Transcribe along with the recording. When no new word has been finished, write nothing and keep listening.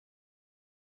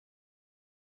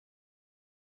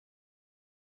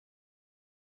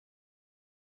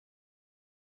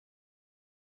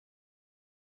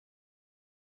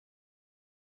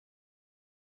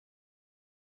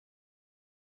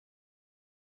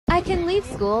I can leave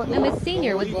school. I'm a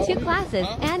senior with 2 classes,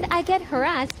 and I get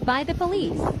harassed by the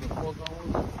police. No,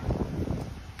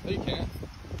 you can't.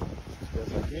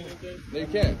 No, you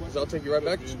can't, because I'll take you right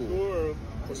back to school.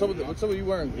 What's up with you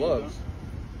wearing gloves?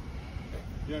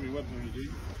 You have any weapons on you, G?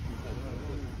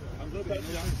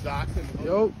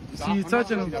 Yo, see you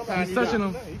touching him. He's touching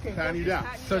him. Patting you down.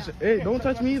 Hey, don't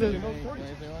touch me either.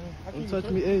 Don't touch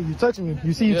me. Hey, you touching me.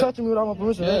 You see you touching me without my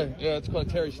permission, right? Yeah, it's called a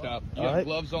Terry stop. You got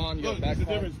gloves on, you got a backpack. There's a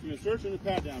difference between a search and a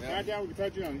pat down. Pat down, we can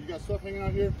pat you down. You got stuff hanging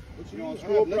out here. You're on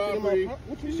school property.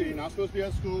 You're not supposed to be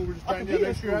at school. We're just patting down.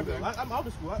 Make sure you have that. I'm out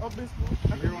of school. I've been school.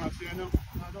 You hear what I'm saying now?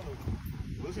 I don't know.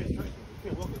 Listen, you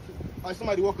can't walk up to me. Like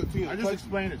somebody walk up to you. I just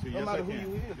explained it to you. Yes, I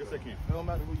can. Yes, I can. It don't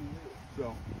matter who you is.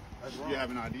 So, you have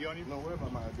an ID on you? No, where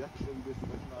about my ID? I can show you this, but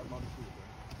you're not about to school, sir.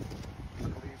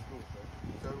 I'm in school,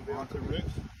 sir. On to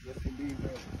Rick's? Yes, indeed,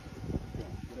 sir.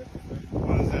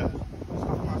 What is that?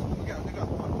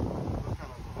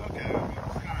 Okay.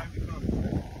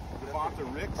 On to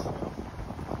Rick's?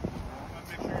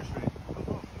 Make sure you're straight.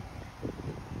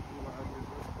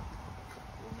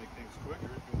 We'll make things quicker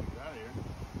if you want to get out of here.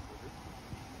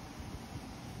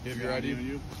 You have your ID?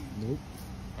 Nope.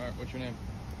 Alright, what's your name?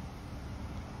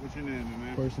 What's your name,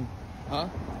 man? Person. Huh?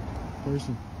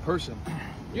 Person.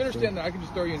 You understand that I can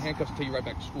just throw you in handcuffs and take you right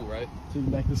back to school, right? Take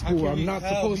you back to school. I'm not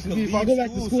supposed to be. If I go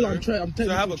back to school, I'm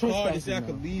technically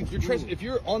trespassing. If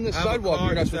you're on this sidewalk,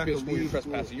 you're not supposed to be at school. You're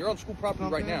trespassing. You're on school property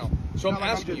right now. So I'm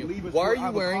asking you, why are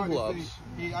you wearing gloves?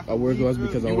 I wear gloves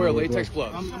because I want to. You wear latex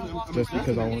gloves. Just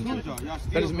because I want to.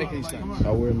 That doesn't make any sense.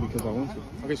 I wear them because I want to.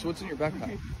 Okay, so what's in your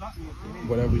backpack?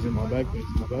 Whatever's in my backpack,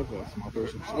 it's my backpack. It's my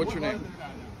person. So what's your name?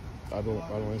 I don't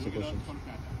answer questions.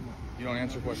 You don't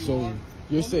answer questions? So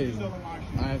you're saying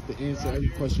I have to answer every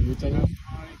question you're telling me?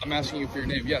 I'm asking you for your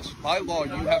name. Yes, by law,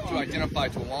 you have to identify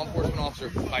to a law enforcement officer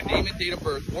by name and date of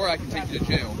birth, or I can take you to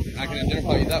jail. I can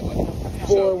identify you that way.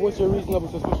 For what's your reasonable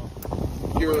suspicion?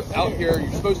 You're out here.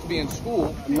 You're supposed to be in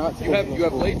school. You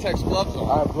have latex gloves on.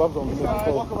 I have gloves on.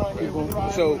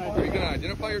 So are you going to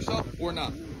identify yourself or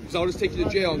not? Because I'll just take you to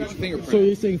jail and get your fingerprint. So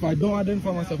you're saying if I don't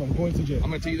identify myself, I'm going to jail? I'm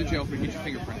going to take you to jail for get your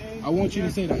fingerprint. I want you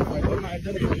to say that if I don't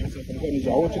identify myself, I'm going to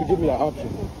jail. I want you to give me that option.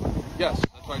 Yes,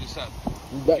 that's what I just said.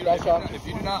 If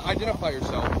you do not identify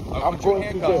yourself, I'll put you in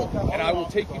handcuffs and I will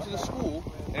take you to the school.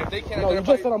 And if they can't identify you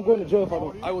just said I'm going to jail if I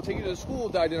don't. I will take you to the school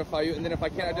to identify you, and then if I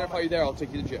can't identify you there, I'll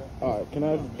take you to jail. All right. Can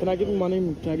I give you my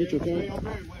name? Can I get your card?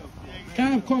 Can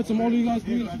I have cards from all of you guys,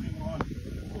 please?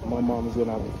 My mom is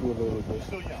gonna have a few of those.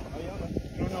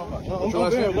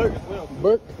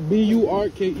 Burke,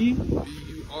 B-U-R-K-E.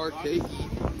 B-U-R-K-E.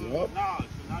 Yep.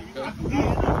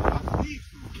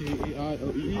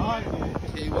 K-A-I-L-E.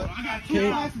 K what?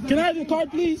 Can I have your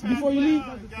card, please, before you leave?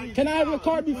 Can I have your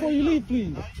card before you leave,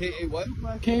 please? K-A what?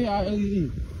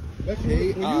 K-I-L-E.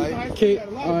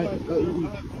 K-I-L-E.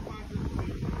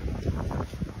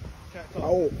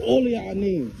 Oh, all of y'all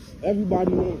names.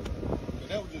 Everybody names.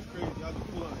 That was just crazy. I just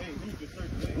pulled up. Hey, we just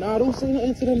searched. Nah, don't say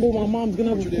nothing to them, bro. My mom's gonna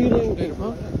have a feeling. What's your date of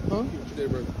birth? Huh? What's your date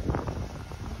of birth?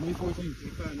 May 14th.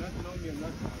 You found nothing on me or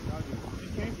nothing. She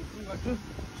came from school like this.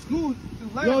 School.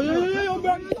 Yo,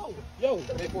 bro. Yo,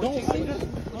 May 14th. don't say that.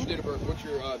 What's your date of birth? What's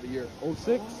your the year?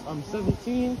 06. I'm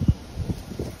 17.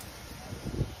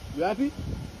 You happy? You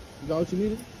got what you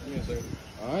needed? Give me a second.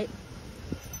 All right.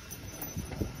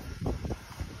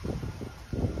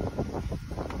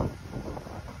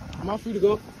 Am I free to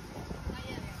go?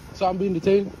 So I'm being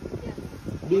detained?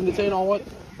 Being detained on what?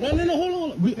 No,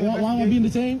 hold on. Why am I being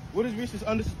detained? What is Reese's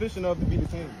under suspicion of to be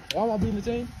detained? Why am I being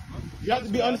detained? You have to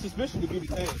be under suspicion to be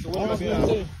detained. So what Why am I am being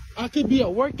detained? I could be a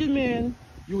working man.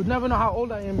 You would never know how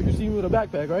old I am if you see me with a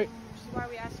backpack, right? Which is why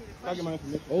we asked you the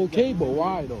question. Okay, but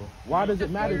why though? Why does it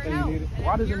matter to you?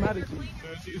 Why does it matter to you?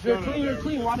 If you're clean, you're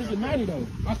clean. Why does it matter though?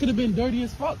 I could have been dirty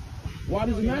as fuck. Why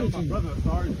does it matter to you? Brother,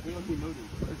 sorry. We don't know this.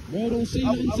 Bro, don't say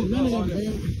nothing to none of them,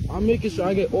 bro. I'm making sure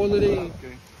I get all of the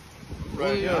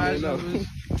Right, right there.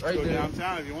 Go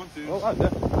downtown if you want to. No.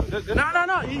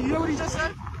 You hear what he just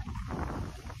said?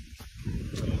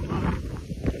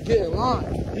 Get in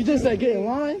line. He just said get in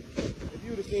line? If you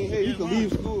would have seen, hey, you can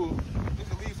leave school. You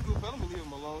can leave school. Tell him to leave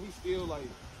him alone. He's still like.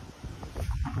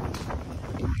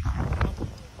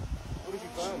 What did you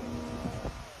find?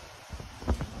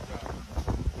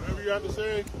 Whatever you have to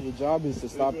say. Your job is to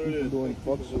stop people doing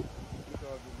fuck shit.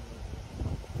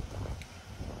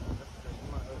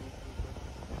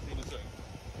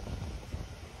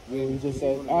 Yeah, he just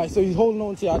said. All right, so he's holding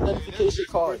on to your identification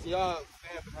card. Y'all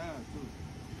stand behind too.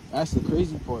 That's the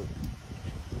crazy part.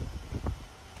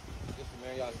 Just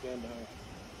man, y'all stand behind.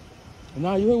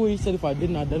 Now you heard what he said. If I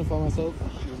didn't identify myself,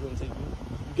 he was gonna take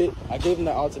me. I gave him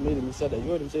that ultimatum. He said that.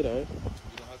 You heard him say that, right? You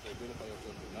don't have to identify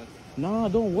yourself for nothing. Nah,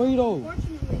 don't worry though.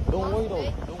 Unfortunately, Don't worry though.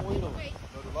 Don't Don't worry though.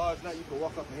 No, the law is not you can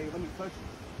walk up and hey, let me touch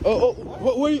you. Oh,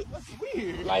 what you? That's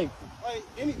weird. Like,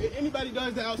 Anybody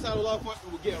does that outside of law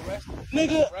enforcement will get arrested.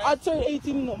 nigga, I turned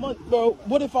 18 in a month, bro.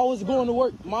 What if I was going to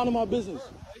work, minding my business?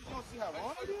 You don't see how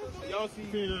wrong it is? Y'all see,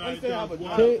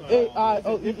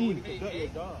 K-A-I-L-E-E.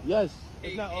 Yes.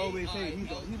 it's not always saying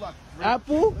he's like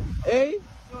Apple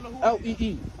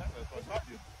A-L-E-E.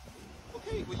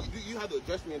 okay, well, you have to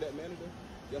address me in that manner, then?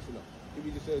 Yes or no? If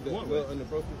you just said that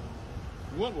inappropriate.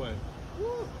 What way?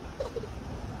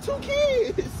 2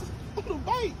 kids on the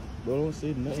bike. Bro, don't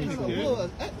say nothing.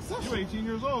 You're 18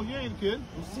 years old. You ain't a kid.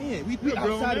 I'm saying, we You're a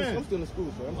grown outside man. I'm still in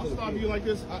school, sir. I'll stop you like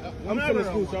this. I'm still in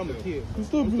school, so I'm a kid. You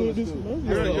still doing this, man?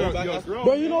 You're a grown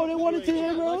Bro, you know what they wanted to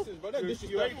hear, bro?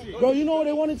 Bro, you know what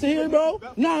they wanted to hear, bro?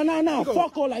 Nah.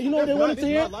 Fuck all that. You know what they wanted to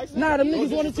hear? Nah, them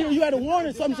niggas wanted to hear you had a warrant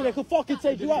or something so they could fucking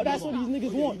take you out. That's what these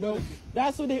niggas want, bro.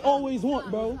 That's what they always want,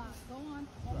 bro.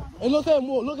 And look at him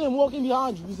walking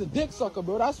behind you. He's a dick sucker,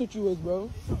 bro. That's what you is,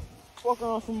 bro. Fuck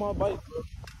around from my bike, bro.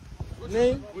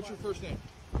 Name? What's your first name?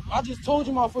 I just told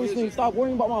you my first name. Stop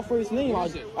worrying about my first name. I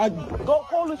go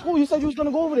call the school. You said you was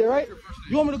gonna go over there, right?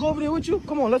 You want me to go over there with you?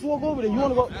 Come on, let's walk over there. You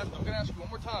wanna go? I'm gonna ask you one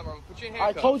more time. I'm gonna put you in I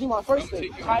handcuffs. told you my first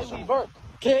name. Kylie Burke.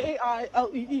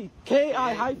 K-A-I-L-E-E.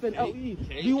 K-I-L-E-E.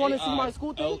 Do you want to see my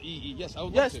school thing? L-E-E. Yes, I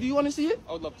would love Yes. to. Do you want to see it?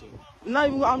 I would love to.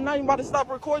 I'm not even about to stop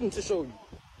recording to show you.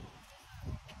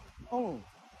 Oh.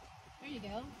 There you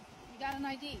go. You got an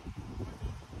ID.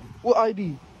 What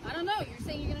ID? I don't know. You're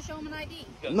saying you're gonna show him an ID.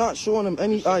 I'm not showing him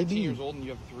any You're 17 ID. years old and you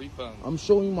have 3 phones. I'm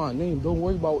showing you my name. Don't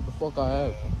worry about what the fuck I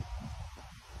have.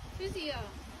 Who's he?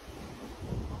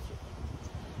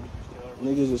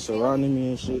 Niggas are surrounding me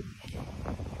and shit. You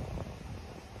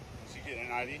getting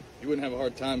an ID? You wouldn't have a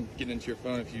hard time getting into your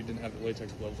phone if you didn't have the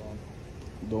latex gloves on.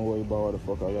 Don't worry about what the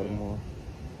fuck I got them on.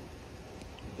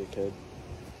 Dickhead.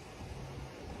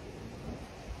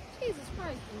 Jesus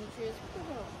Christ, Demetrius. What the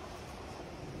hell?